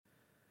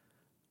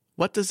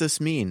What does this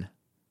mean?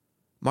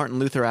 Martin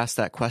Luther asked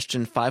that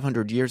question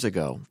 500 years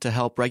ago to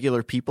help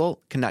regular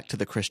people connect to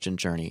the Christian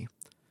journey.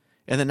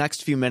 In the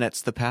next few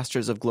minutes, the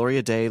pastors of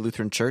Gloria Dei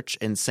Lutheran Church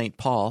in St.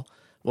 Paul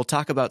will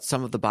talk about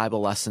some of the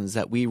Bible lessons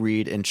that we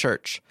read in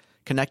church,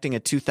 connecting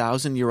a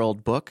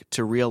 2,000-year-old book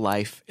to real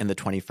life in the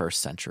 21st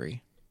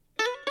century.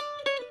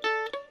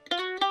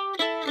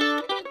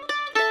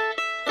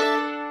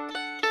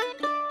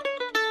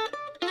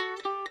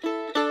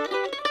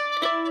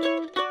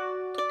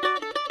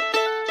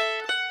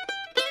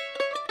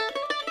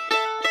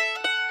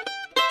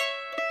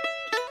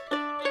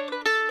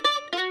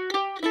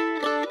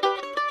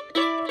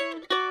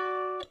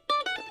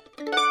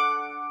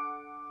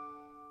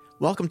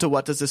 Welcome to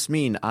What Does This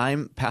Mean?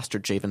 I'm Pastor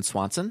Javen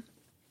Swanson.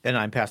 And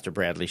I'm Pastor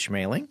Bradley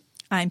Schmaling.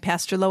 I'm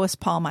Pastor Lois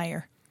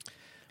Pallmeyer.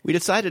 We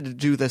decided to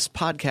do this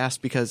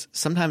podcast because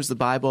sometimes the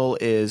Bible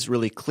is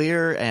really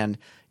clear and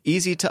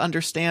easy to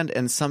understand,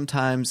 and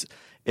sometimes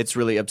it's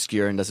really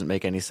obscure and doesn't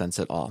make any sense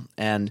at all.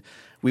 And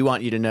we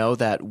want you to know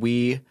that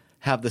we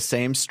have the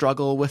same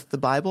struggle with the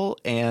Bible,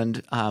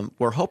 and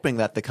we're hoping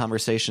that the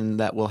conversation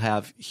that we'll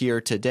have here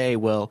today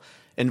will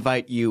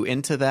invite you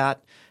into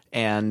that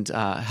and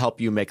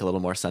help you make a little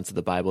more sense of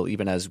the Bible,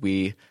 even as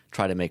we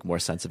try to make more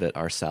sense of it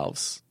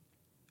ourselves.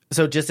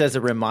 So just as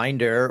a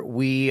reminder,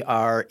 we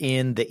are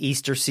in the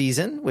Easter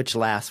season, which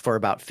lasts for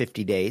about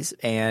 50 days.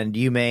 And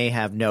you may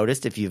have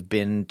noticed, if you've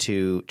been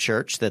to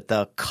church, that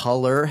the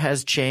color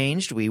has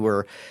changed. We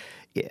were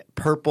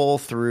purple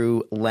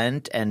through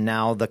Lent, and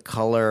now the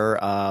color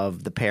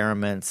of the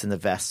paraments and the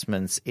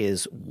vestments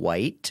is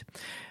white.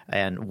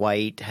 And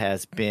white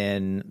has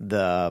been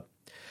the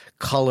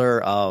color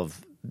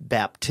of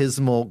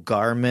baptismal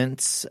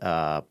garments.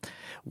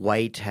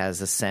 White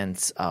has a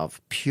sense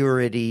of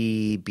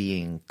purity,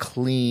 being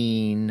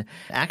clean.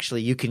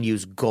 Actually, you can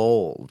use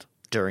gold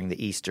during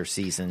the Easter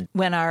season.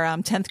 When our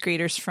 10th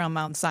graders from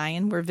Mount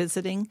Zion were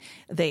visiting,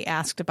 they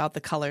asked about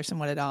the colors and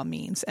what it all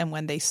means. And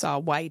when they saw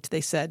white,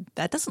 they said,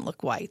 that doesn't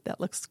look white. That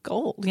looks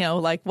gold.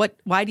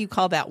 Why do you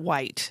call that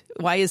white?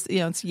 Why is,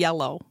 it's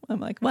yellow? I'm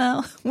like,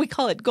 well, we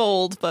call it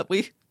gold, but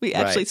we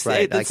actually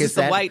say this is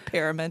the white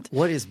parament.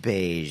 What is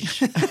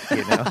beige?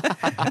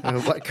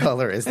 What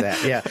color is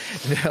that?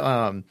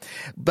 Yeah.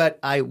 But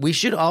we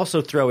should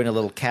also throw in a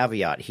little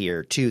caveat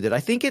here, too, that I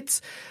think it's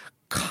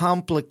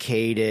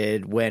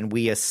complicated when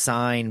we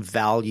assign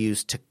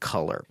values to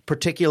color,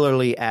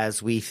 particularly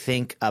as we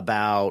think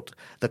about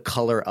the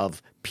color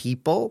of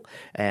people,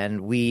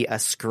 and we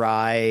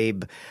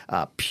ascribe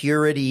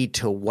purity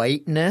to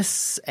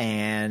whiteness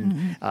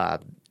and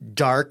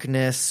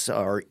darkness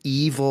or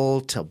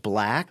evil to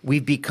black.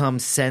 We've become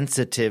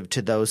sensitive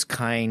to those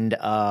kind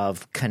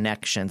of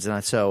connections.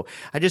 And so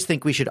I just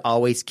think we should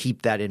always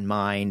keep that in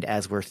mind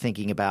as we're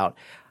thinking about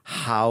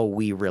how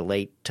we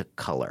relate to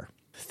color.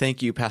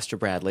 Thank you, Pastor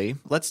Bradley.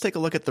 Let's take a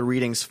look at the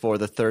readings for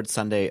the third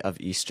Sunday of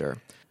Easter.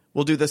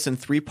 We'll do this in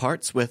 3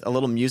 parts with a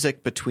little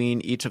music between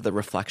each of the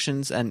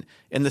reflections. And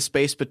in the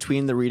space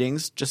between the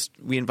readings,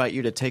 we invite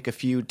you to take a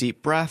few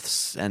deep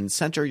breaths and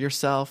center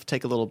yourself,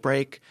 take a little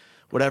break,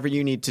 whatever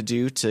you need to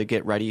do to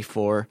get ready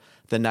for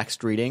the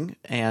next reading.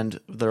 And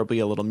there'll be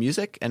a little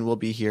music, and we'll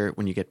be here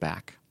when you get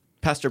back.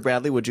 Pastor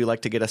Bradley, would you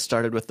like to get us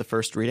started with the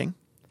first reading?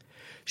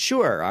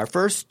 Sure. Our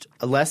first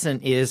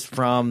lesson is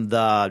from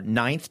the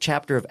 9th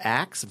chapter of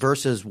Acts,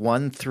 verses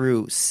 1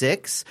 through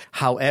 6.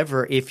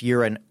 However, if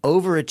you're an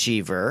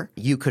overachiever,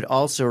 you could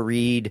also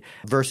read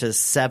verses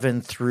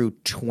 7 through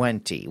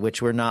 20,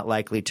 which we're not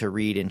likely to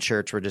read in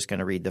church. We're just going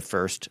to read the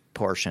first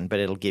portion, but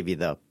it'll give you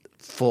the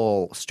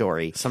full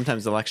story.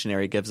 Sometimes the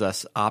lectionary gives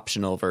us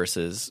optional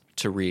verses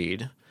to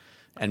read,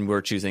 and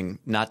we're choosing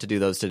not to do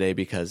those today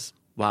because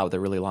wow,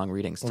 they're really long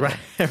readings today.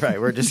 Right.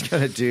 We're just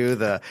going to do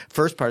the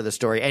first part of the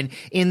story. And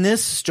in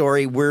this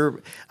story, we're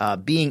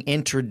being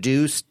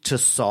introduced to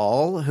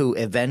Saul, who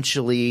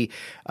eventually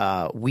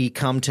we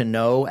come to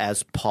know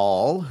as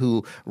Paul,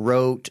 who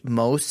wrote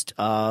most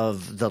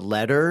of the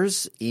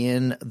letters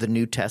in the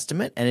New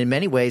Testament. And in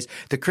many ways,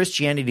 the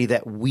Christianity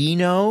that we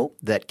know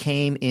that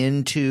came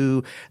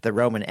into the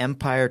Roman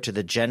Empire to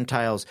the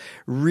Gentiles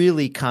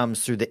really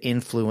comes through the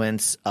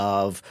influence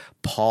of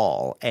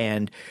Paul.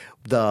 And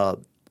the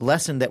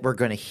lesson that we're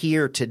going to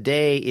hear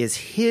today is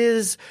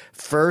his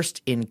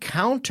first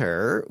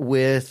encounter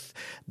with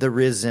the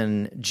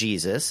risen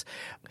Jesus.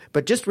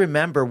 But just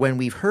remember, when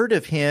we've heard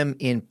of him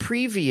in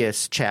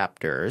previous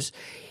chapters,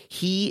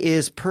 he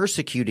is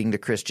persecuting the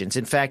Christians.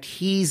 In fact,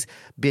 he's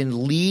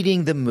been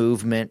leading the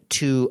movement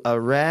to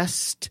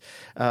arrest,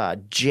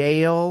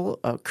 jail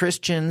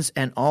Christians,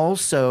 and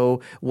also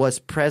was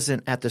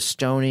present at the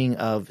stoning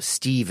of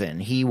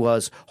Stephen. He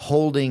was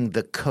holding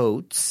the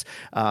coats,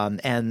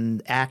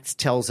 and Acts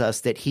tells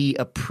us that he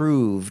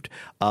approved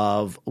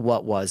of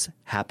what was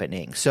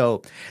happening.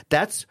 So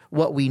that's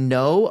what we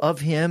know of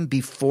him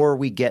before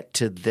we get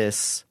to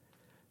this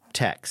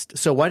text.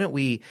 So why don't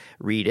we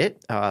read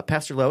it?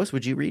 Pastor Lois,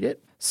 would you read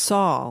it?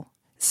 Saul,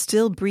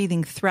 still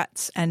breathing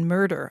threats and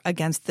murder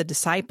against the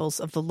disciples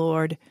of the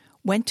Lord,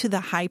 went to the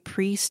high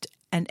priest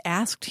and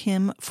asked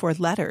him for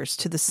letters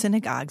to the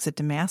synagogues at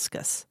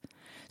Damascus,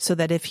 so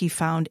that if he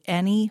found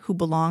any who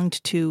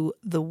belonged to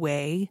the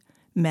way,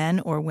 men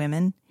or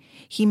women,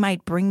 he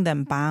might bring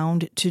them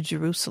bound to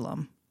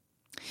Jerusalem.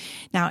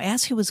 Now,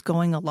 as he was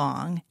going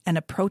along and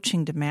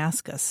approaching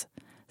Damascus,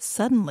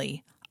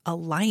 suddenly a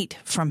light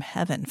from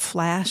heaven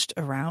flashed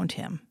around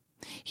him.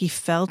 He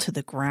fell to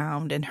the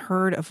ground and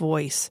heard a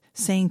voice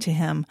saying to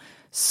him,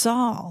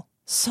 "Saul,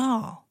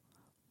 Saul,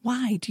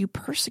 why do you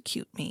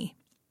persecute me?"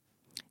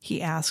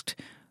 He asked,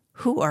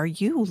 "Who are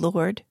you,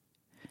 Lord?"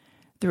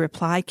 The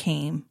reply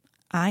came,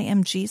 "I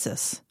am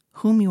Jesus,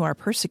 whom you are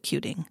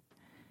persecuting.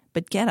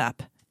 But get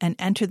up and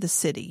enter the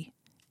city,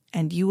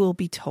 and you will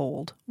be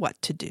told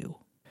what to do."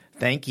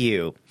 Thank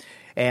you.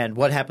 And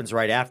what happens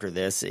right after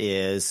this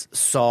is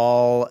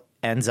Saul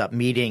ends up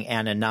meeting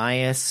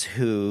Ananias,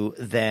 who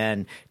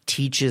then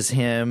teaches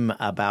him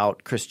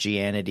about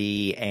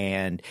Christianity,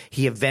 and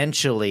he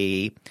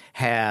eventually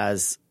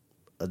has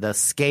the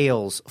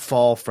scales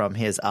fall from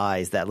his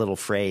eyes. That little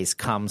phrase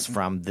comes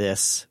from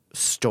this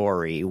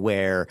story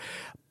where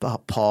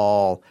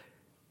Paul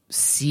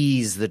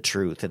sees the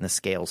truth and the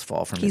scales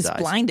fall from his eyes.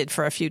 He's blinded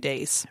for a few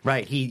days.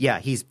 Right.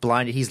 He's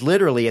blinded. He's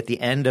literally at the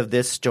end of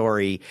this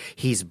story,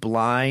 he's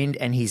blind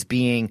and he's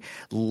being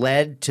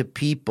led to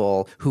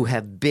people who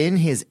have been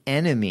his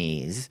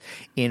enemies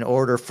in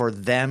order for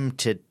them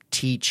to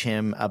teach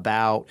him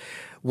about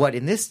what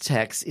in this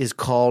text is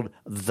called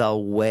the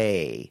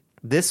way.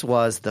 This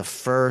was the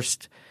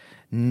first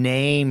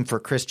name for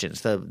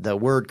Christians. The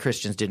word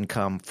Christians didn't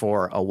come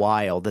for a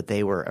while, that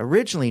they were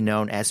originally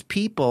known as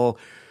people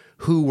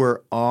who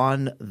were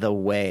on the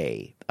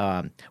way,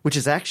 which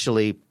is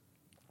actually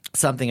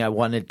something I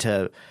wanted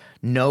to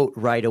note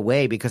right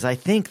away, because I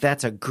think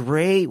that's a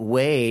great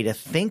way to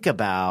think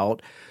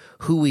about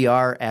who we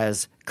are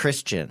as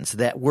Christians,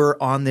 that we're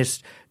on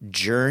this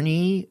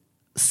journey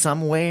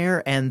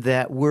somewhere and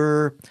that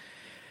we're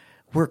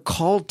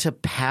called to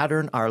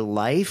pattern our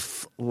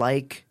life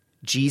like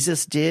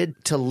Jesus did,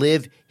 to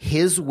live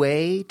his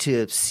way,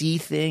 to see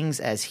things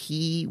as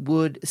he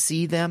would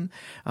see them.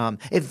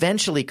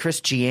 Eventually,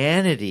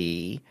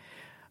 Christianity,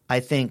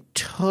 I think,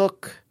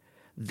 took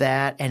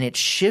that and it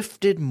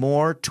shifted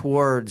more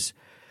towards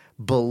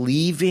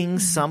believing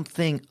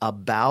something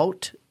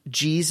about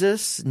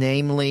Jesus,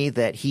 namely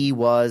that he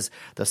was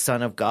the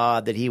Son of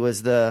God, that he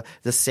was the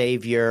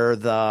Savior,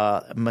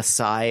 the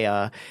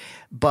Messiah.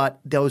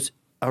 But those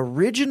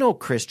original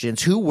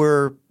Christians who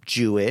were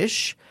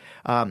Jewish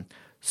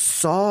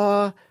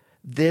saw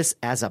this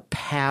as a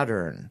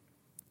pattern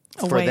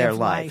for their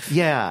life.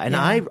 Yeah, and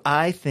yeah.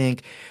 I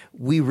think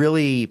we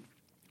really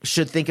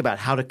should think about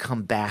how to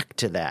come back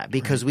to that,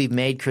 because we've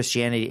made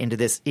Christianity into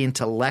this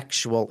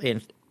intellectual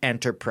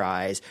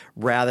enterprise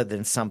rather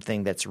than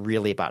something that's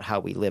really about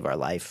how we live our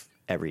life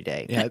every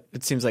day. Yeah,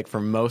 it seems like for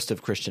most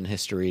of Christian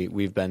history,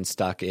 we've been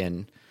stuck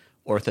in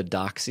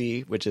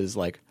orthodoxy, which is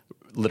like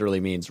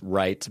literally means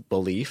right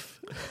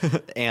belief,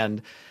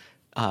 and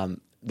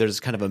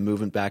there's kind of a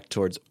movement back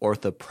towards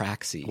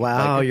orthopraxy.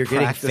 Wow, like you're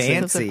getting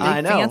fancy.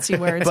 I know, fancy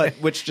words, but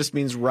which just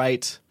means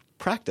right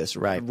practice,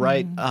 right,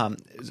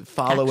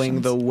 following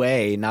Actions. the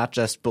way, not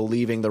just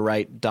believing the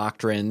right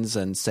doctrines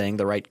and saying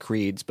the right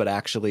creeds, but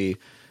actually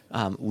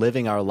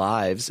living our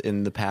lives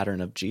in the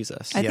pattern of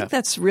Jesus. I think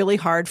that's really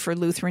hard for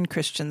Lutheran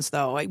Christians,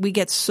 though. We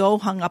get so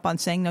hung up on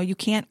saying, no, you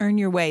can't earn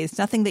your way. It's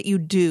nothing that you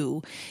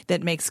do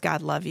that makes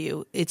God love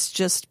you. It's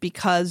just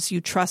because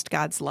you trust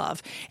God's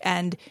love.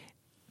 And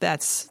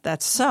that's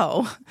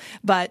so.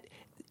 But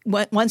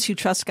once you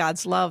trust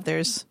God's love,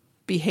 there's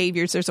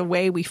behaviors, there's a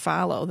way we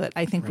follow that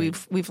I think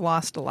we've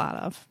lost a lot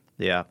of.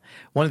 Yeah.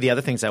 One of the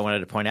other things I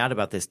wanted to point out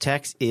about this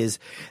text is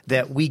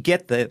that we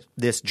get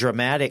this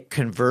dramatic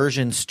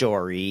conversion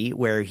story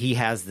where he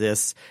has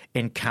this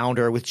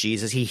encounter with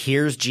Jesus. He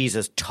hears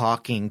Jesus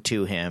talking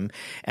to him.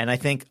 And I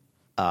think,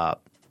 I'll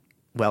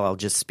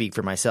just speak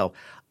for myself.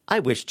 I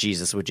wish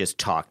Jesus would just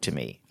talk to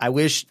me. I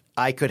wish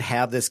I could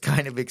have this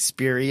kind of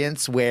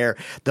experience where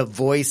the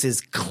voice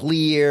is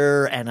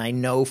clear and I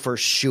know for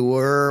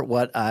sure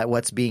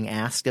what's being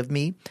asked of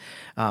me.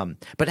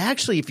 But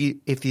actually,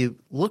 if you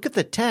look at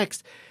the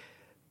text,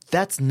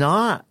 that's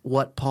not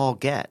what Paul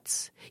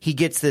gets. He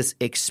gets this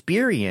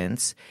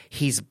experience,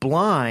 he's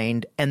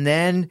blind, and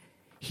then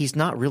he's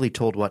not really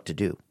told what to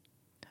do.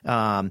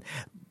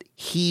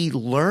 He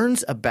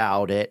learns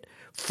about it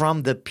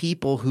from the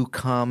people who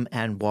come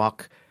and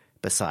walk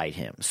beside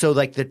him. So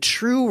like the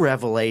true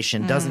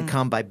revelation doesn't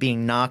come by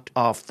being knocked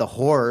off the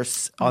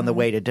horse on the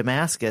way to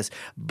Damascus,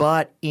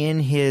 but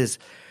in his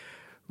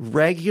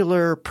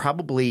regular,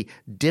 probably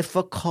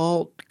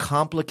difficult,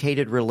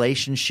 complicated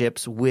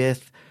relationships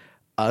with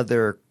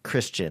other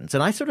Christians.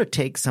 And I sort of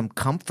take some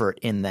comfort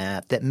in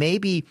that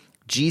maybe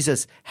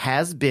Jesus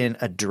has been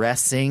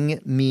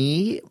addressing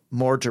me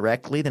more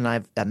directly than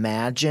I've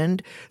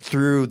imagined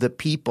through the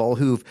people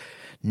who've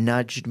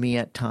nudged me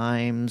at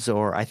times,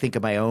 or I think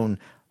of my own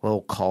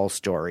little call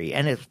story.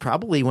 And it's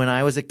probably when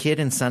I was a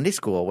kid in Sunday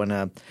school, when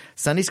a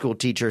Sunday school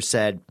teacher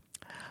said,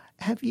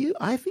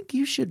 I think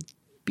you should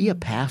be a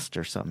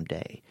pastor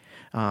someday.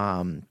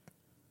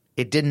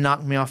 it didn't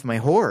knock me off my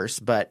horse,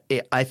 but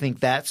I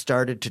think that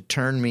started to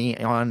turn me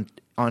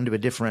onto a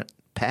different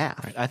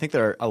path. I think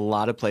there are a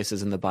lot of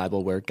places in the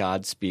Bible where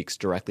God speaks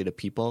directly to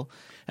people.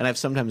 And I've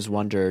sometimes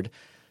wondered,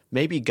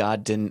 maybe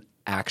God didn't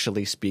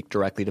actually speak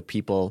directly to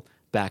people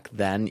back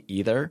then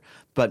either,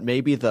 but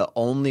maybe the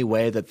only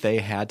way that they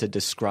had to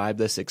describe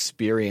this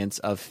experience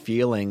of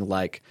feeling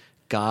like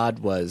God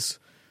was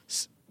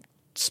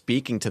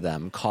speaking to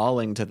them,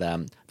 calling to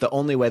them, the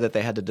only way that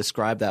they had to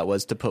describe that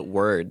was to put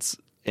words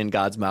in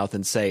God's mouth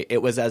and say,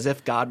 it was as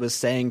if God was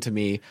saying to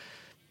me,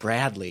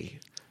 Bradley,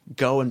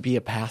 go and be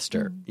a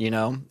pastor, you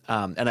know?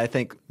 And I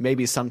think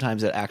maybe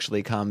sometimes it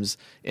actually comes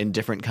in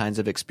different kinds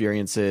of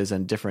experiences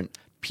and different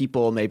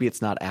people. Maybe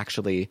it's not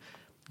actually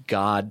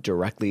God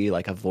directly,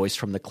 like a voice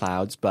from the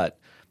clouds, but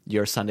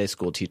your Sunday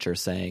school teacher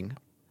saying,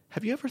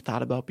 have you ever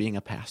thought about being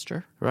a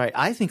pastor? Right.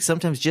 I think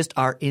sometimes just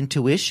our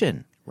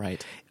intuition.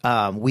 Right.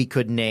 We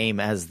could name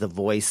as the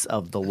voice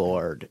of the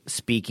Lord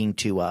speaking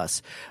to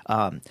us.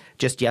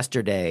 Just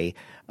yesterday,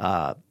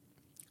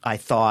 I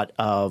thought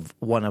of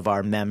one of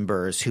our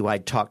members who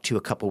I'd talked to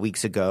a couple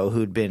weeks ago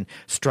who'd been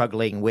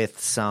struggling with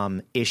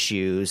some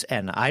issues.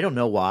 And I don't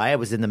know why. I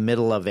was in the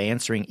middle of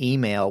answering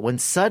email when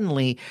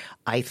suddenly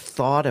I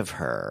thought of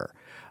her,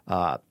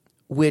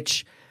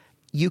 which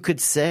you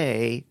could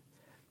say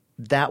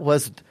that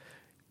was,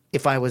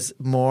 if I was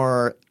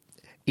more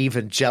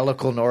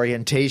evangelical in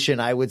orientation,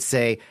 I would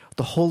say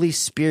the Holy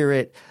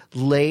Spirit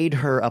laid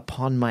her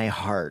upon my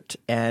heart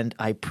and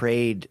I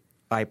prayed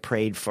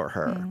for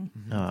her.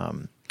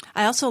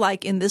 I also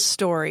like in this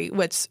story,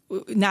 what's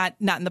not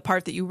in the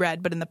part that you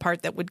read, but in the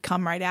part that would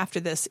come right after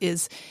this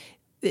is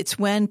it's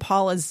when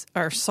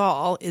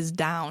Saul is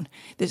down.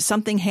 That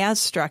something has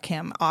struck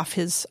him off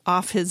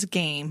his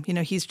game. You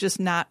know, he's just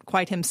not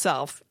quite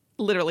himself.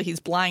 Literally, he's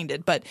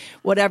blinded. But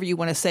whatever you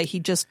want to say, he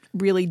just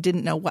really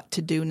didn't know what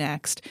to do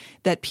next.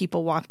 That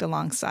people walked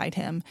alongside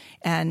him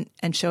and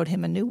showed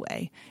him a new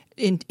way.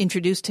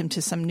 Introduced him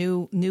to some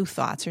new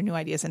thoughts or new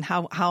ideas, and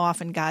how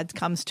often God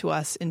comes to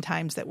us in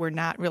times that we're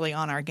not really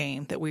on our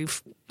game,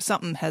 that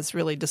something has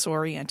really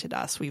disoriented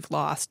us. We've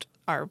lost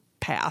our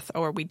path,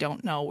 or we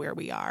don't know where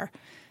we are.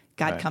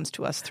 God comes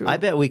to us through. I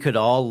bet we could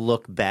all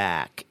look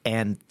back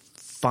and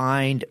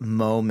find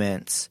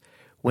moments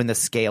when the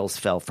scales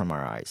fell from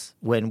our eyes,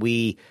 when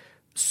we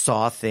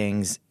saw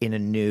things in a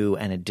new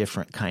and a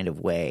different kind of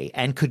way,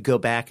 and could go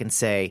back and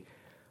say,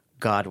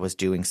 God was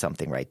doing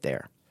something right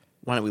there.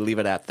 Why don't we leave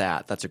it at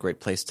that? That's a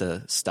great place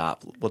to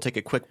stop. We'll take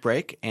a quick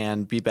break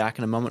and be back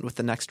in a moment with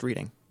the next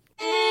reading.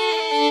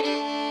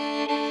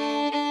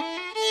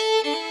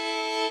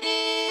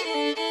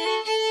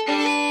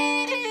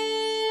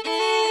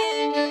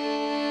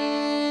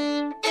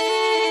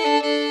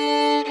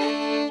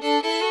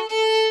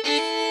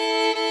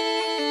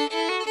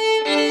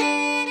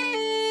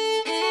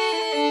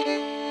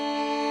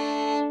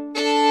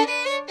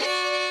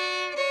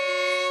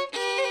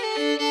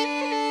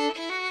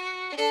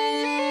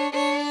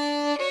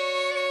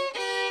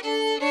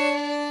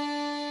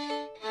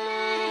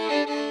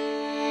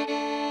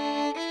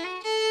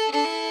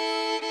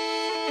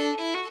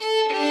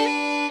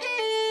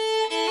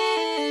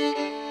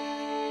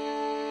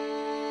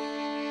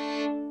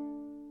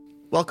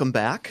 Welcome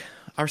back.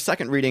 Our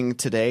second reading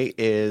today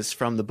is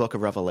from the book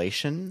of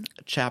Revelation,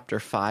 chapter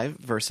 5,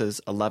 verses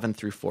 11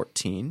 through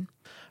 14.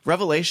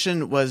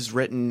 Revelation was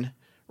written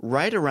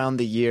right around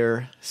the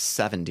year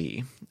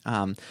 70,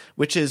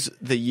 which is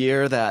the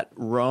year that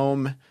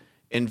Rome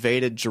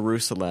invaded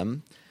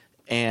Jerusalem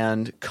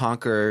and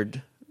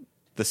conquered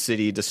the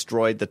city,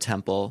 destroyed the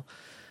temple.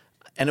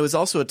 And it was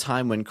also a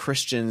time when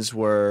Christians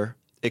were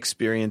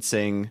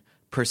experiencing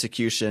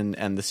persecution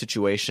and the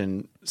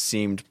situation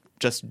seemed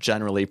just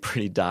generally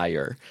pretty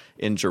dire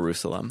in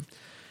Jerusalem.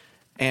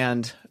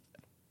 And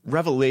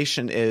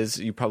Revelation is,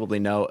 you probably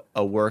know,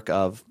 a work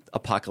of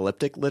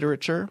apocalyptic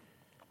literature.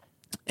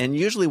 And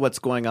usually what's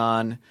going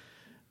on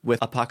with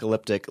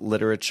apocalyptic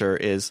literature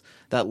is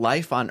that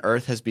life on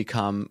earth has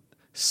become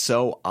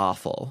so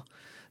awful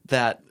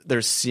that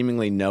there's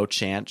seemingly no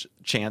chance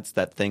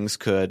that things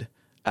could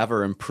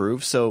ever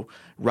improve. So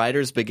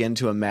writers begin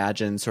to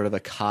imagine sort of a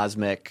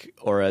cosmic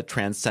or a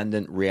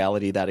transcendent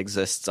reality that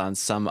exists on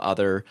some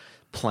other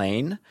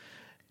plane.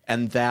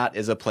 And that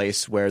is a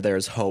place where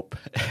there's hope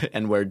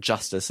and where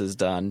justice is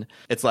done.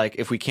 It's like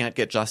if we can't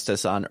get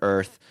justice on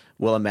earth,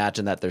 we'll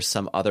imagine that there's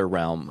some other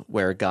realm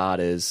where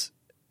God is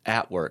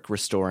at work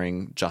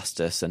restoring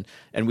justice. And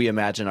we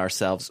imagine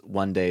ourselves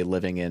one day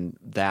living in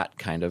that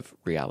kind of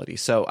reality.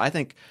 So I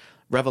think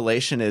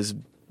Revelation is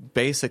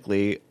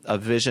basically a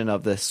vision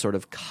of this sort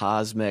of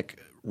cosmic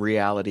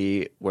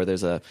reality where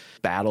there's a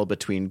battle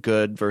between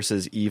good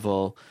versus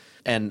evil,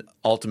 and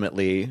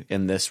ultimately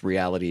in this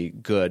reality,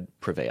 good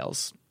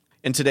prevails.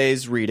 In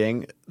today's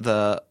reading,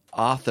 the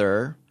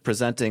author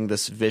presenting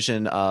this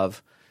vision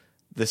of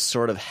this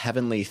sort of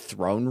heavenly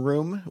throne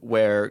room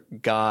where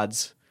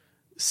God's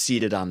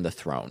seated on the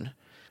throne.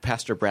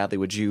 Pastor Bradley,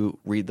 would you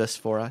read this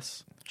for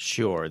us?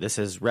 Sure. This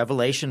is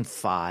Revelation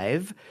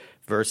 5,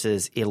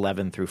 verses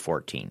 11 through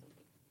 14.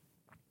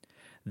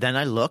 Then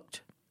I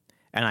looked,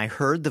 And I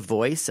heard the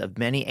voice of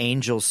many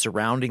angels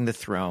surrounding the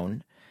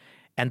throne,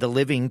 and the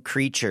living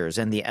creatures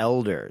and the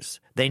elders.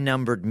 They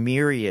numbered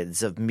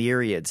myriads of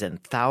myriads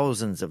and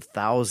thousands of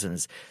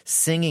thousands,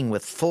 singing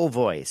with full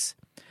voice,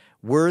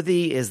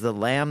 "Worthy is the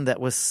Lamb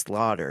that was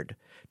slaughtered,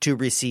 to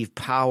receive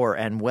power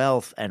and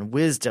wealth and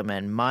wisdom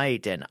and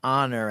might and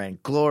honor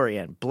and glory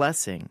and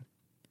blessing."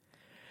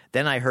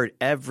 Then I heard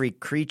every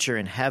creature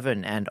in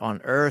heaven and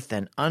on earth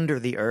and under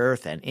the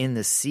earth and in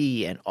the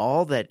sea and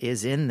all that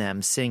is in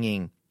them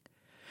singing,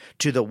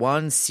 "To the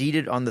one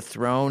seated on the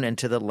throne and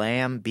to the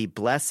Lamb be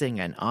blessing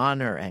and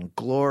honor and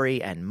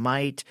glory and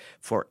might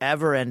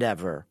forever and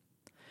ever."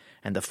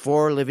 And the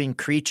 4 living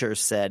creatures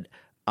said,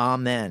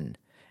 "Amen."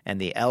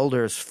 And the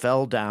elders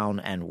fell down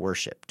and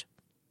worshipped.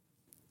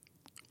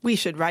 We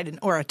should write an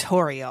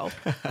oratorio.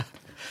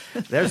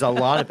 There's a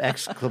lot of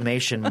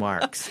exclamation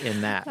marks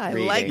in that I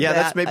reading. like Yeah,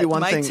 that. that's maybe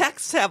one thing. My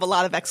texts have a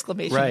lot of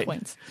exclamation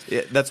points.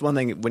 That's one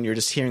thing when you're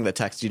just hearing the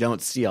text, you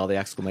don't see all the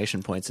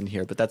exclamation points in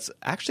here, but that's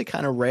actually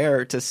kind of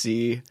rare to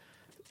see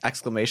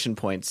exclamation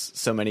points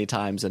so many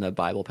times in a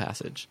Bible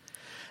passage.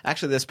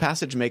 Actually, this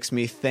passage makes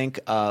me think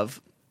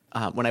of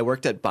when I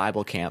worked at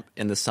Bible camp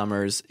in the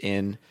summers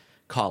in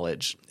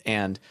college.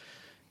 And,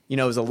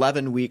 it was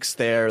 11 weeks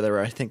there. There were,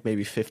 I think,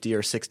 maybe 50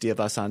 or 60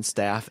 of us on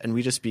staff, and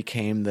we just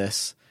became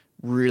this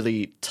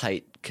really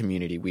tight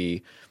community.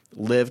 We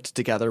lived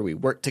together, we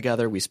worked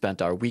together, we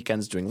spent our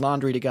weekends doing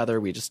laundry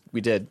together. We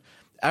did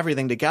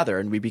everything together,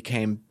 and we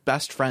became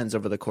best friends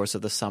over the course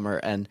of the summer.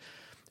 And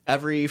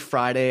every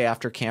Friday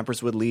after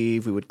campers would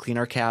leave, we would clean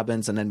our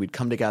cabins, and then we'd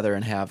come together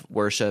and have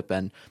worship,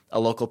 and a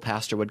local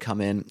pastor would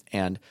come in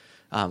and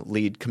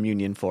lead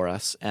communion for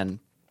us. And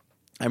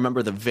I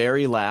remember the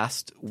very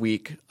last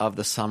week of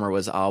the summer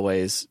was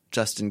always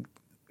just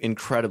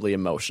incredibly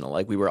emotional.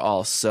 Like, we were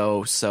all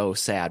so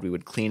sad. We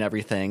would clean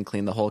everything,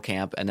 clean the whole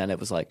camp, and then it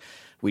was like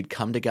we'd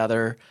come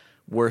together,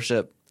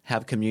 worship,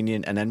 have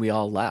communion, and then we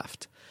all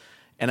left.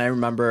 And I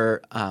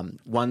remember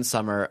one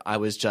summer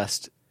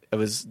it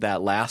was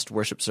that last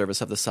worship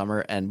service of the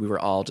summer, and we were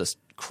all just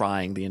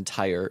crying the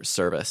entire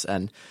service.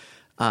 And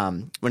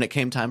when it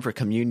came time for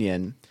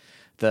communion,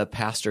 the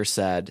pastor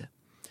said,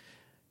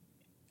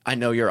 "I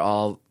know you're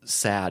all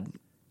sad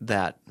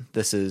that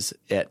this is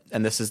it,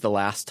 and this is the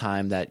last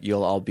time that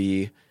you'll all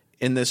be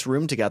in this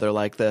room together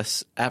like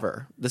this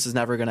ever.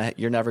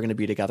 You're never gonna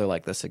be together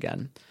like this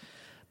again.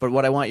 But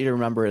what I want you to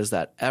remember is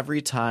that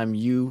every time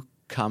you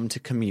come to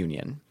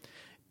communion,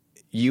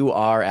 you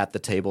are at the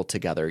table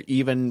together,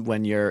 even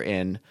when you're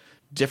in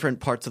different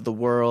parts of the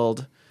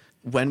world.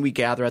 When we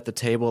gather at the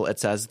table,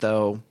 it's as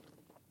though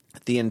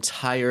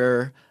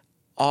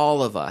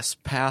all of us,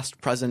 past,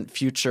 present,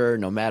 future,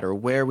 no matter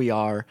where we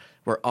are,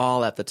 we're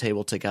all at the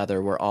table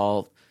together. We're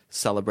all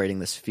celebrating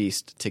this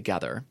feast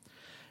together."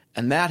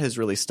 And that has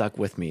really stuck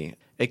with me.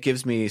 It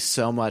gives me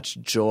so much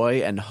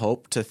joy and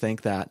hope to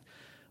think that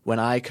when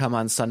I come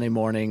on Sunday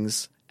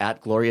mornings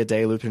at Gloria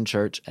Dei Lutheran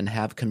Church and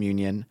have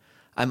communion,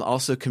 I'm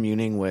also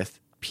communing with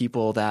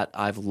people that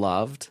I've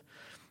loved,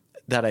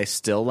 that I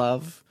still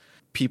love,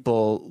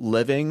 people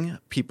living,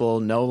 people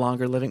no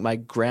longer living. My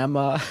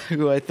grandma,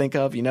 who I think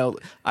of,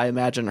 I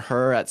imagine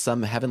her at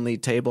some heavenly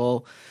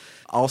table,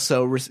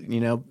 also,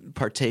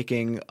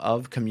 partaking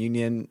of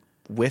communion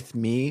with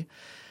me.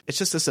 It's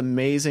just this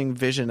amazing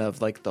vision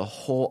of like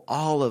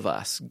all of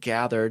us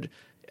gathered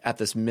at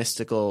this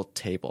mystical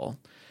table.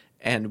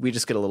 And we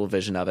just get a little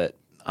vision of it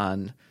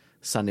on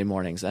Sunday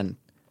mornings. And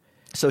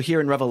so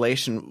here in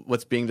Revelation,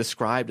 what's being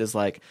described is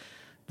like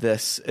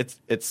this.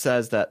 It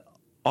says that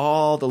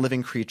all the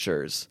living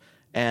creatures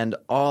and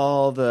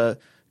all the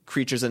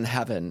creatures in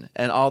heaven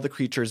and all the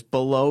creatures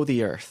below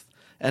the earth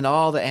and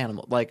all the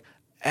animals, like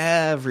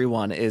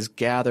everyone is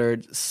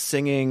gathered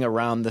singing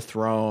around the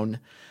throne.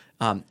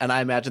 And I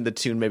imagine the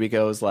tune maybe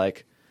goes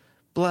like,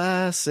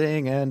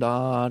 "Blessing and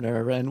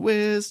honor and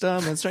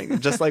wisdom and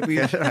strength," just like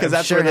because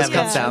that's where this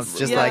comes down. Sounds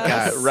just like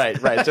us.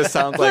 Right. Just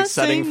sounds like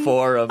setting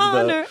 4 of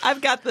honor. the.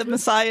 I've got the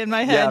Messiah in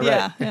my head.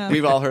 Yeah.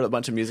 We've all heard a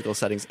bunch of musical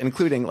settings,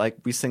 including like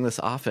we sing this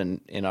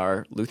often in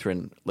our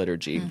Lutheran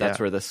liturgy. Mm-hmm. That's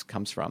where this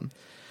comes from.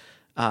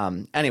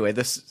 Anyway,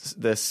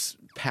 this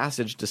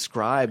passage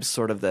describes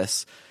sort of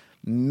this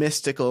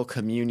mystical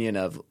communion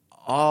of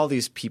all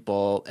these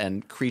people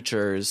and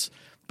creatures,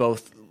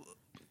 both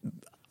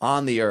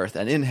on the earth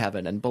and in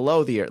heaven and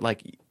below the earth,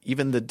 like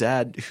even the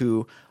dead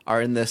who are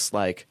in this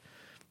like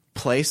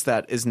place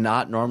that is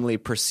not normally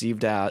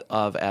perceived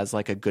of as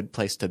like a good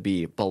place to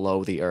be,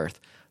 below the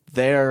earth.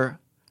 They're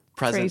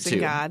present praising too.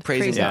 God.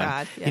 Praising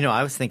God. Yeah.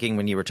 I was thinking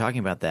when you were talking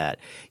about that,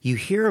 you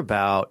hear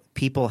about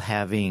people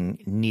having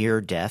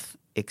near-death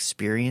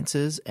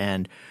experiences,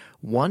 and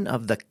one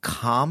of the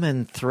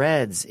common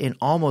threads in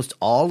almost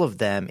all of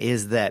them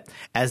is that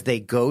as they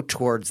go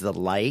towards the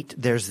light,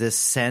 there's this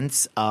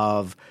sense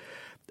of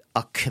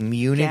a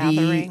community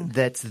gathering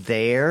that's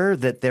there,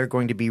 that they're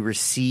going to be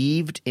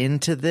received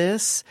into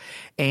this.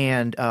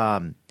 And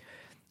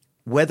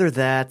whether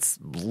that's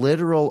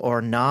literal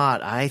or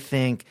not, I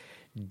think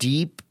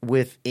deep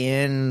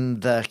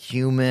within the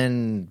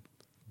human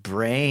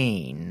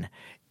brain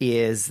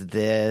is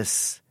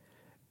this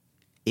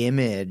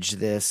image,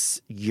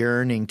 this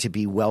yearning to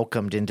be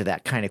welcomed into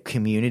that kind of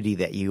community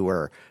that you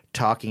were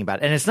talking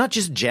about. And it's not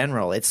just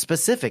general, it's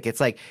specific. It's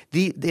like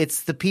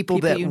it's the people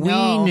that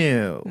we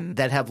knew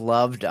that have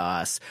loved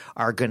us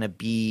are going to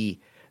be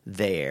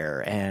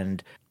there.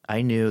 And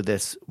I knew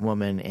this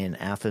woman in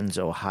Athens,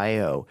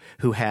 Ohio,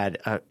 who had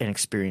an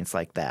experience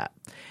like that.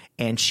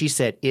 And she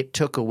said it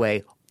took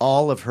away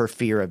all of her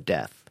fear of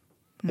death.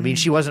 I mean,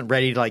 she wasn't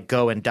ready to like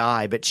go and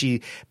die, but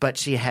she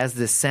has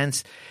this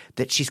sense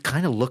that she's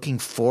kind of looking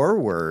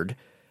forward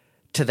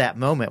to that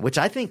moment, which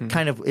I think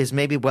kind of is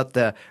maybe what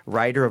the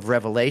writer of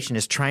Revelation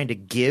is trying to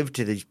give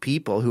to these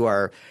people who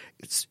are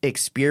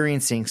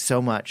experiencing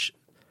so much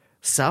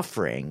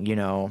suffering. You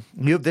know,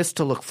 you have this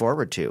to look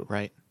forward to.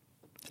 Right.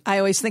 I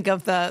always think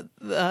of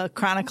the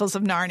Chronicles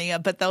of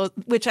Narnia, but those,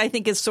 which I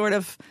think is sort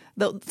of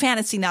the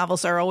fantasy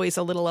novels are always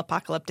a little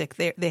apocalyptic.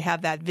 They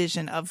have that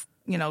vision of,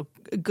 you know,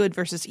 good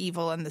versus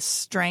evil and the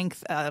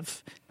strength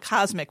of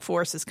cosmic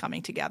forces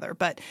coming together.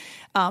 But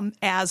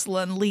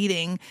Aslan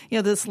leading, you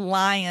know, this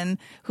lion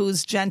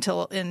who's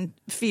gentle and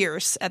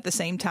fierce at the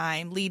same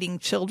time, leading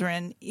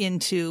children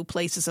into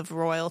places of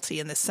royalty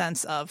in the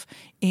sense of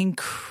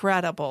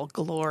incredible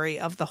glory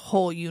of the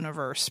whole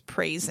universe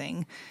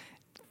praising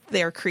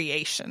their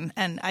creation.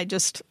 And I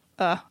just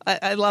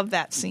I love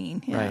that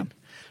scene. Yeah. Right.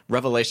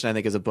 Revelation, I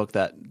think, is a book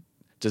that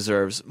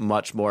deserves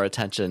much more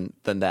attention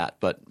than that,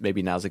 but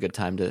maybe now's a good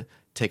time to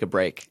take a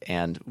break.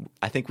 And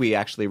I think we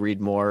actually read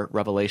more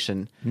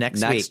Revelation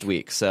next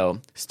week. So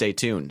stay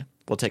tuned.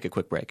 We'll take a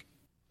quick break.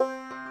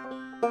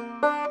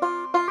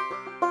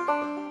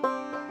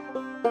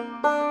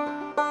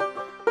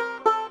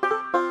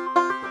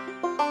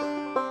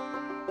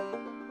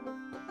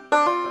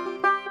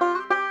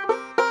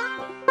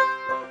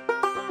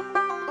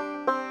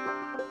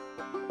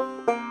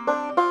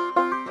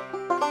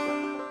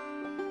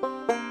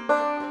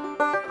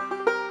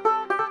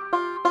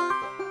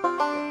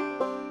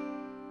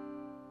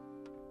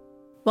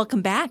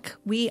 Welcome back.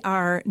 We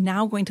are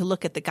now going to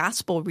look at the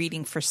gospel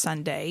reading for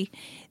Sunday.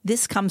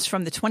 This comes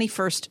from the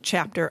 21st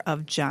chapter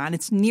of John.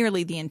 It's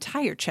nearly the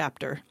entire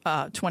chapter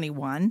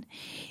 21.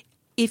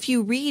 If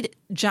you read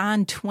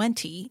John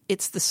 20,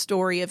 it's the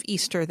story of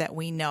Easter that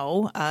we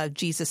know,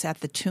 Jesus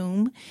at the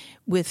tomb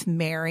with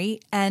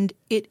Mary, and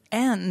it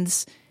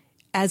ends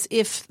as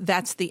if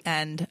that's the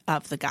end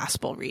of the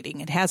gospel reading.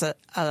 It has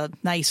a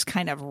nice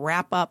kind of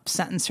wrap-up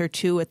sentence or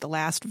two at the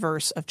last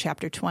verse of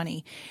chapter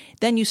 20.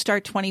 Then you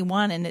start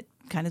 21 and it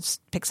kind of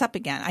picks up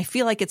again. I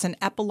feel like it's an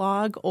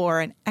epilogue or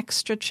an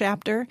extra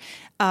chapter.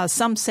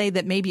 Some say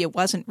that maybe it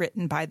wasn't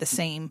written by the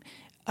same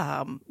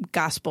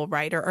gospel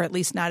writer, or at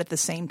least not at the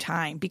same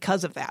time,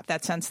 because of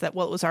that sense that,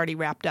 well, it was already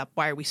wrapped up.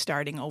 Why are we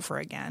starting over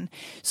again?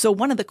 So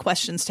one of the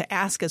questions to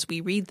ask as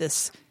we read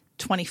this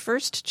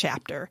 21st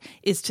chapter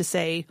is to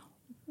say,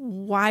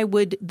 why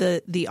would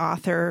the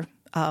author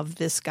of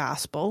this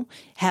gospel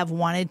have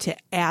wanted to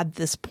add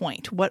this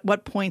point?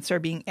 What points are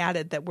being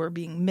added that were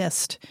being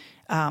missed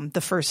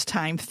the first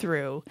time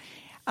through?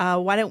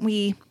 Why don't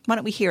we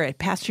hear it?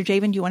 Pastor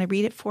Javen, do you want to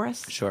read it for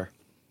us? Sure.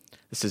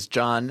 This is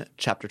John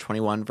chapter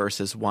 21,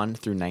 verses 1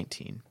 through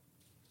 19.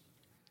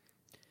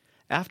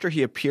 After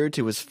he appeared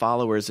to his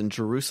followers in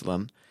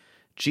Jerusalem,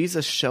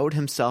 Jesus showed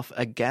himself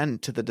again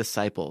to the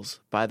disciples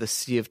by the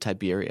Sea of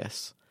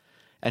Tiberias.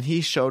 And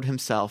he showed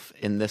himself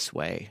in this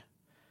way.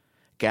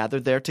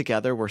 Gathered there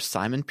together were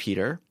Simon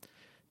Peter,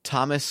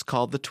 Thomas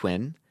called the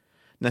twin,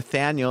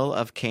 Nathanael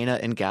of Cana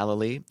in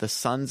Galilee, the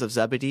sons of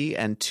Zebedee,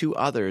 and two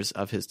others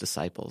of his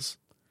disciples.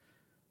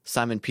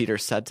 Simon Peter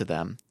said to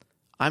them,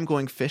 "I'm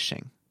going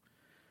fishing."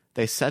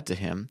 They said to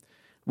him,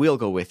 "We'll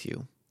go with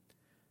you."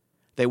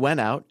 They went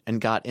out and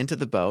got into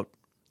the boat,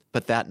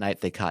 but that night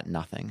they caught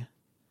nothing.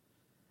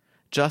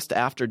 Just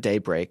after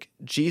daybreak,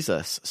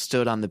 Jesus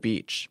stood on the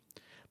beach.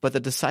 But the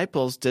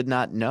disciples did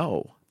not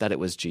know that it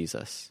was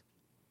Jesus.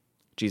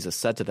 Jesus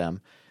said to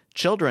them,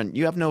 "Children,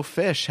 you have no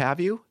fish,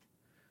 have you?"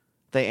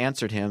 They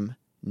answered him,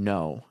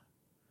 "No."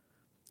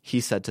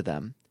 He said to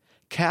them,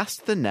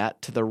 "Cast the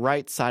net to the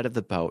right side of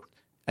the boat,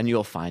 and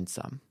you'll find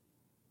some."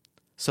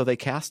 So they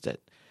cast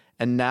it,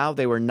 and now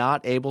they were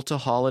not able to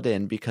haul it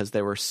in because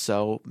there were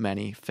so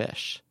many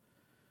fish.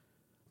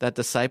 That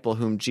disciple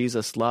whom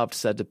Jesus loved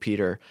said to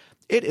Peter,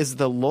 "It is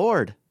the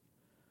Lord."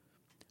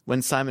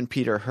 When Simon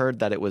Peter heard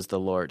that it was the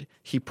Lord,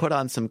 he put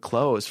on some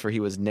clothes, for he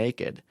was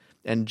naked,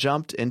 and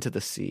jumped into the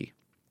sea.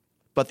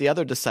 But the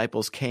other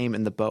disciples came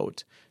in the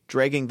boat,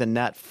 dragging the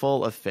net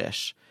full of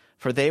fish,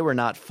 for they were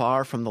not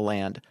far from the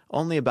land,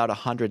 only about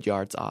 100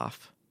 yards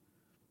off.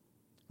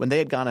 When they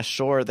had gone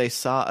ashore, they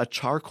saw a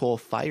charcoal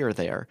fire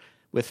there,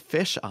 with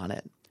fish on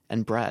it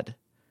and bread.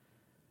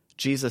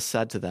 Jesus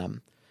said to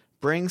them,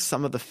 "Bring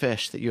some of the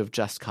fish that you have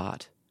just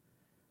caught."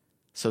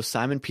 So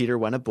Simon Peter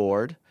went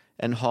aboard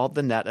and hauled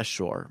the net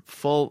ashore,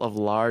 full of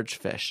large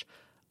fish,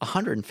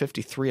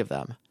 153 of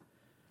them.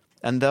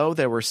 And though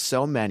there were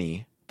so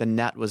many, the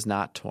net was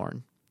not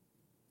torn.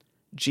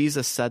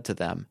 Jesus said to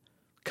them,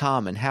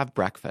 "Come and have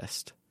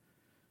breakfast."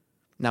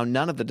 Now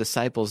none of the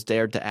disciples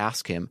dared to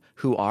ask him,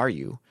 "Who are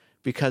you?"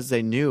 because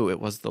they knew it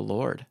was the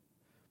Lord.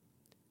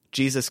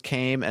 Jesus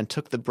came and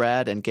took the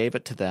bread and gave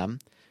it to them,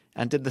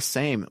 and did the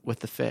same with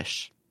the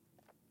fish.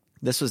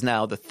 This was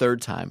now the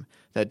third time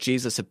that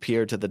Jesus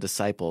appeared to the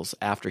disciples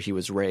after he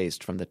was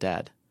raised from the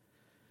dead.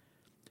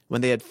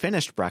 When they had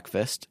finished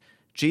breakfast,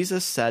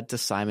 Jesus said to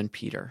Simon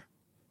Peter,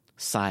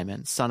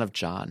 "Simon, son of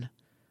John,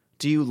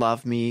 do you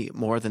love me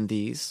more than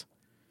these?"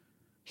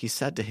 He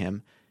said to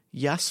him,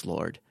 "Yes,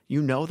 Lord,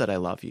 you know that I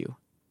love you."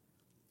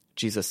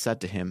 Jesus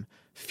said to him,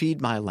 "Feed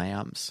my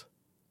lambs."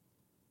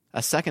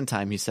 A second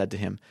time he said to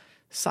him,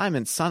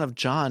 "Simon, son of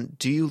John,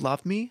 do you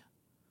love me?"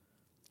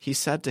 He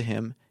said to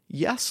him,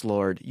 "Yes,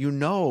 Lord, you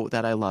know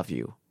that I love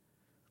you."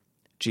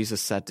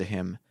 Jesus said to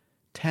him,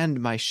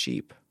 "Tend my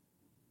sheep."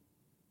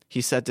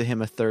 He said to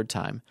him a third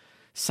time,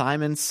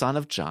 "Simon, son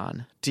of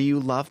John, do you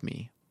love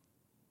me?"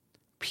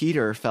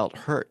 Peter felt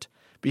hurt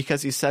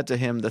because he said to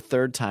him the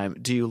third time,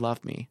 "Do you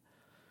love me?"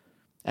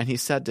 And he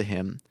said to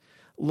him,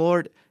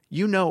 "Lord,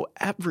 you know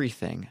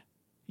everything.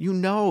 You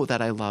know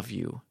that I love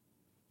you."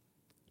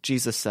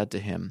 Jesus said to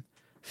him,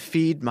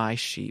 "Feed my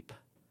sheep.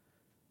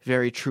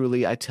 Very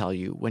truly, I tell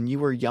you, when you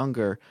were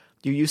younger,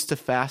 you used to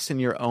fasten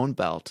your own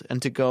belt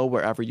and to go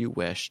wherever you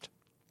wished.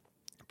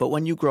 But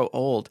when you grow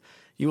old,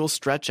 you will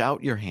stretch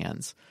out your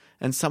hands,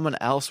 and someone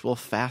else will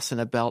fasten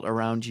a belt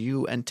around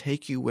you and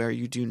take you where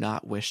you do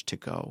not wish to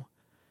go."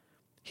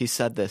 He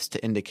said this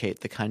to indicate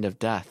the kind of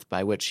death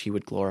by which he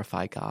would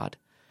glorify God.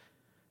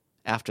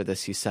 After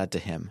this, he said to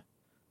him,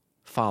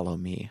 "Follow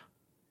me."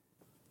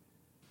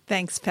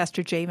 Thanks,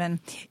 Pastor Javen.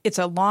 It's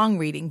a long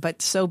reading,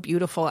 but so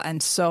beautiful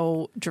and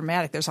so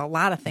dramatic. There's a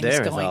lot of things going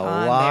on there.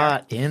 There's a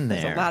lot in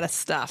there. There's a lot of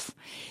stuff.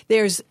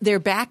 They're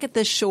back at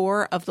the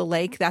shore of the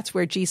lake. That's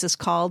where Jesus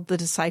called the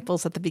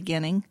disciples at the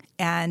beginning.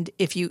 And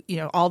if you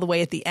all the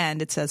way at the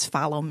end, it says,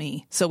 "Follow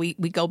me." So we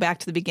go back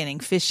to the beginning,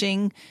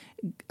 fishing,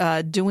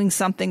 doing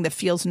something that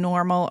feels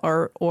normal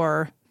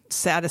or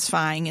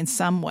satisfying in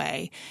some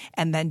way,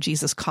 and then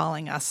Jesus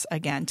calling us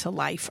again to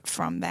life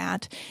from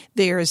that.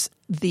 There's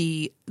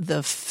the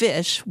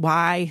fish.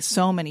 Why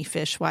so many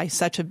fish? Why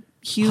such a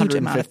huge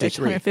amount of fish?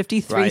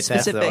 153 right,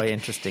 specific. That's really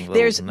interesting.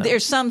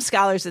 There's some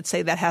scholars that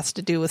say that has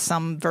to do with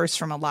some verse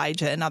from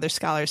Elijah, and other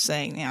scholars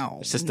saying,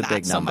 it's just a not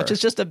big so number. much.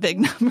 It's just a big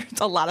number. It's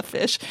a lot of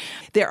fish.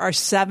 There are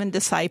 7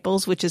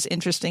 disciples, which is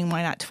interesting.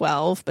 Why not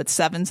 12? But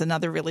 7's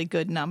another really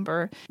good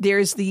number.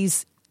 There's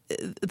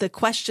the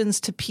questions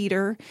to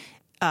Peter.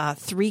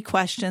 3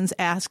 questions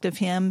asked of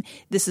him.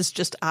 This is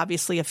just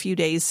obviously a few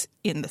days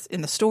in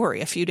the story,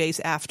 a few days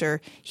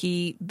after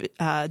he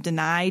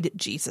denied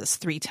Jesus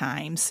 3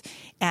 times,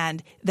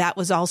 and that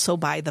was also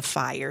by the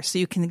fire. So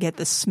you can get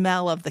the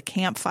smell of the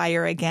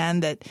campfire again.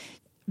 That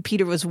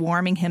Peter was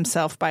warming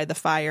himself by the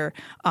fire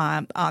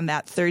on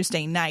that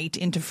Thursday night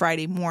into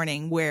Friday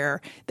morning, where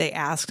they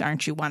asked,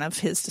 "Aren't you one of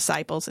his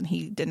disciples?" And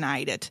he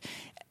denied it.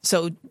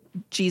 So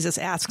Jesus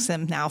asks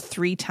him now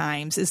 3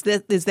 times. Is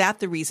that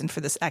the reason for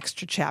this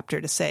extra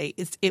chapter, to say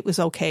it was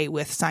okay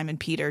with Simon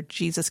Peter?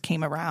 Jesus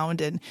came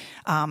around and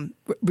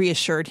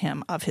reassured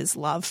him of his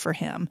love for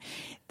him.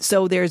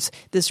 So there's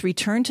this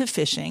return to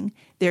fishing.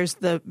 There's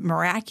the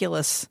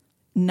miraculous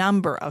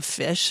number of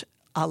fish,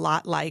 a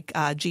lot like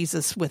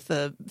Jesus with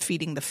the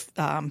feeding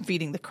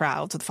the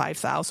crowds of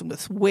 5,000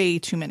 with way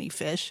too many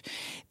fish.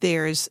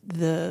 There's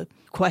the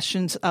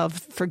questions of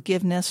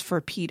forgiveness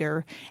for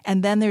Peter,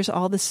 and then there's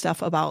all this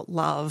stuff about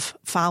love,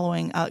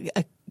 following,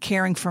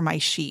 caring for my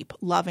sheep,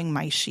 loving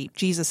my sheep.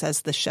 Jesus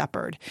as the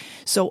shepherd.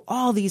 So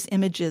all these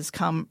images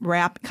come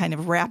kind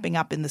of wrapping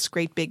up in this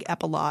great big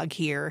epilogue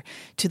here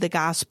to the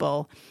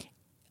gospel.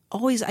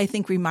 Always, I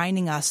think,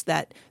 reminding us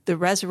that the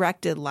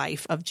resurrected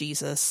life of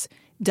Jesus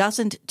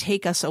doesn't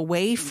take us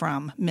away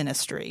from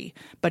ministry,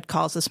 but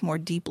calls us more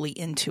deeply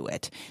into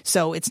it.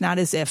 So it's not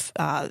as if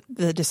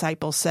the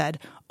disciples said,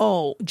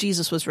 "Oh,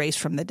 Jesus was raised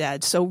from the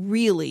dead, so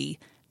really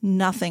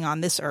nothing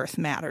on this earth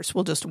matters.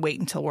 We'll just wait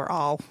until we're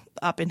all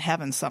up in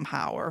heaven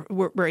somehow, or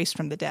we're raised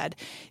from the dead."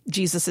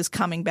 Jesus is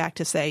coming back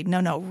to say,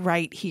 no,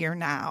 right here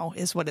now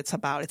is what it's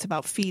about. It's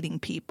about feeding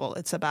people.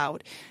 It's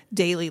about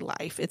daily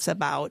life. It's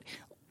about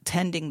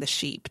tending the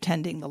sheep,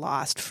 tending the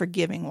lost,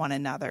 forgiving one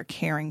another,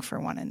 caring for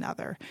one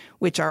another,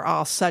 which are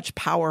all such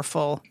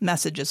powerful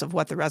messages of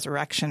what the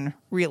resurrection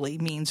really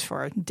means for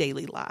our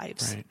daily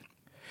lives. Right.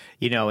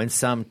 In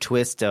some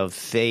twist of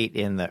fate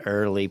in the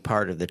early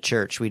part of the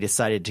church, we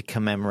decided to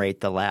commemorate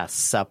the Last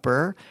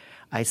Supper.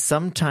 I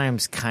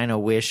sometimes kind of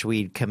wish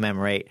we'd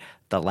commemorate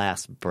the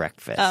Last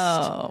Breakfast.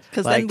 Oh,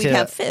 because then we'd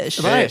have fish.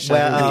 Right.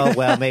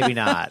 Well, maybe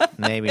not.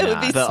 Maybe It would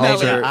not. be The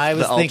smelly. altar, I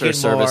was the altar thinking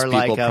service more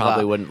people like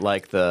probably wouldn't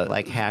like the.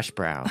 like hash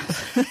browns.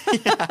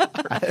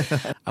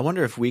 I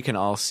wonder if we can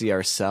all see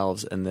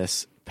ourselves in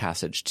this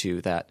passage too.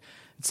 That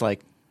it's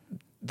like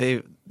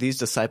these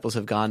disciples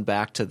have gone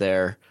back to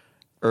their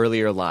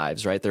earlier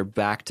lives, right? They're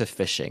back to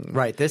fishing.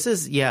 Right. This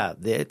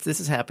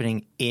is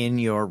happening in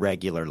your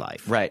regular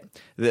life. Right.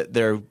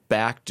 They're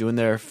back doing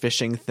their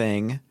fishing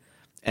thing,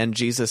 and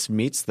Jesus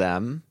meets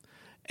them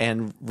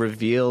and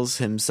reveals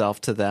himself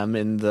to them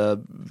in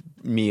the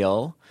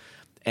meal,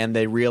 and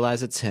they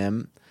realize it's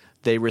him.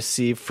 They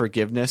receive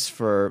forgiveness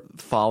for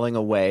falling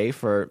away,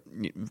 for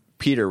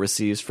Peter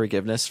receives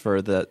forgiveness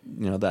for that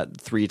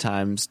 3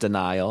 times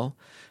denial,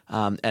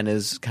 and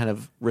is kind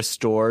of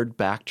restored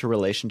back to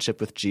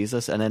relationship with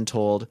Jesus, and then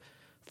told,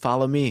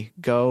 "Follow me,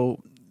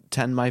 go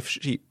tend my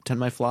sheep, tend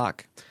my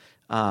flock."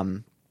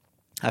 I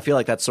feel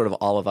like that's sort of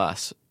all of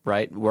us,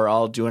 right? We're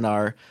all doing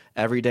our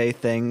everyday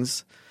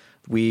things.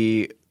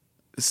 We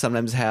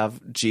sometimes have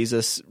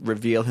Jesus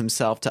reveal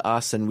himself to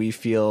us and we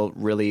feel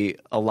really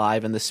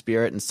alive in the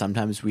Spirit, and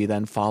sometimes we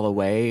then fall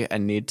away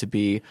and need to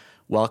be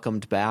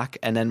welcomed back,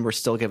 and then we're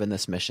still given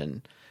this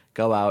mission: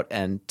 go out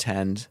and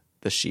tend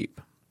the sheep.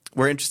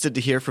 We're interested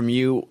to hear from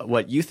you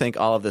what you think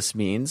all of this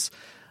means.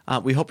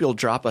 We hope you'll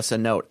drop us a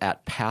note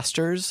at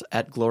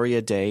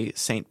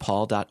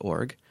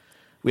pastors@gloriadaystpaul.org.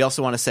 We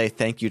also want to say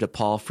thank you to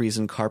Paul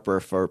Friesen-Carper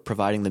for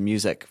providing the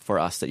music for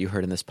us that you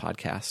heard in this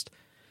podcast.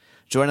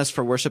 Join us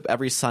for worship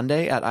every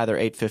Sunday at either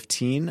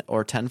 8:15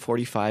 or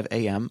 10:45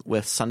 a.m.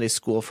 with Sunday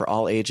School for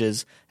all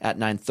ages at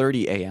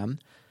 9:30 a.m.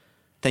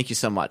 Thank you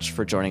so much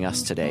for joining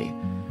us today.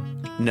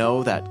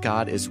 Know that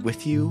God is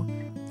with you,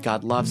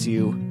 God loves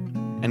you,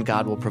 and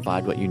God will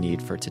provide what you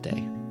need for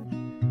today.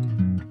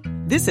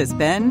 This has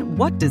been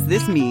What Does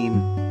This Mean?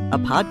 A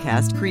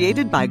podcast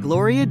created by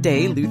Gloria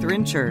Dei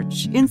Lutheran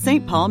Church in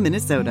St. Paul,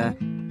 Minnesota.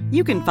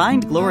 You can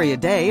find Gloria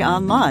Dei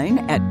online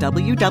at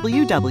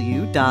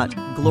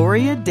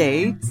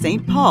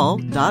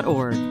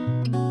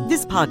www.gloriadaystpaul.org.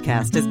 This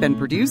podcast has been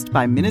produced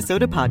by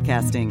Minnesota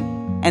Podcasting,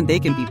 and they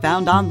can be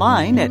found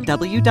online at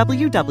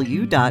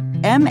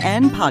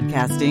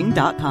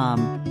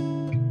www.mnpodcasting.com.